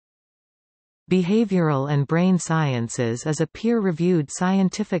Behavioral and Brain Sciences is a peer-reviewed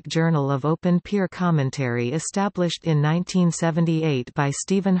scientific journal of open peer commentary established in 1978 by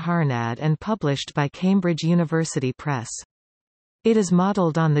Stephen Harnad and published by Cambridge University Press. It is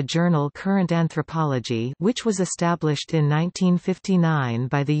modeled on the journal Current Anthropology, which was established in 1959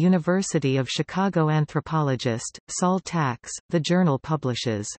 by the University of Chicago anthropologist, Saul Tax. The journal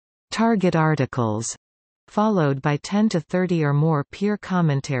publishes target articles, followed by 10 to 30 or more peer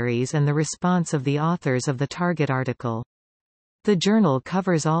commentaries and the response of the authors of the target article. The journal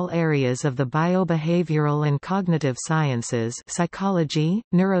covers all areas of the biobehavioral and cognitive sciences, psychology,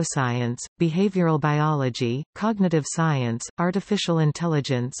 neuroscience, behavioral biology, cognitive science, artificial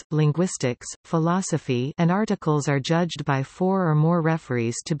intelligence, linguistics, philosophy, and articles are judged by 4 or more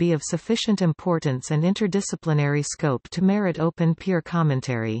referees to be of sufficient importance and interdisciplinary scope to merit open peer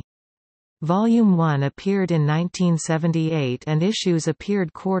commentary. Volume 1 appeared in 1978 and issues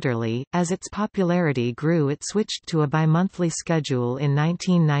appeared quarterly. As its popularity grew, it switched to a bi-monthly schedule in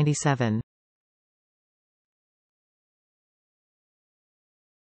 1997.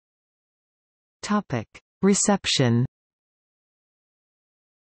 Topic: Reception.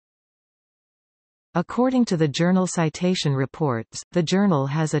 According to the Journal Citation Reports, the journal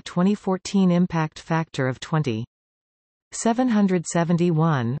has a 2014 impact factor of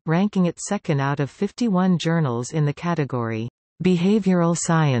 20.771, ranking it second out of 51 journals in the category Behavioral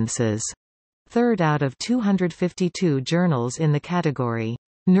Sciences, third out of 252 journals in the category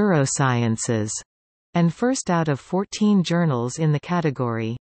Neurosciences, and first out of 14 journals in the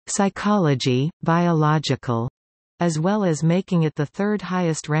category Psychology, Biological, as well as making it the third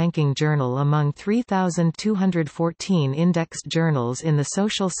highest ranking journal among 3,214 indexed journals in the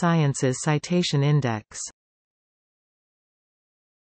Social Sciences Citation Index.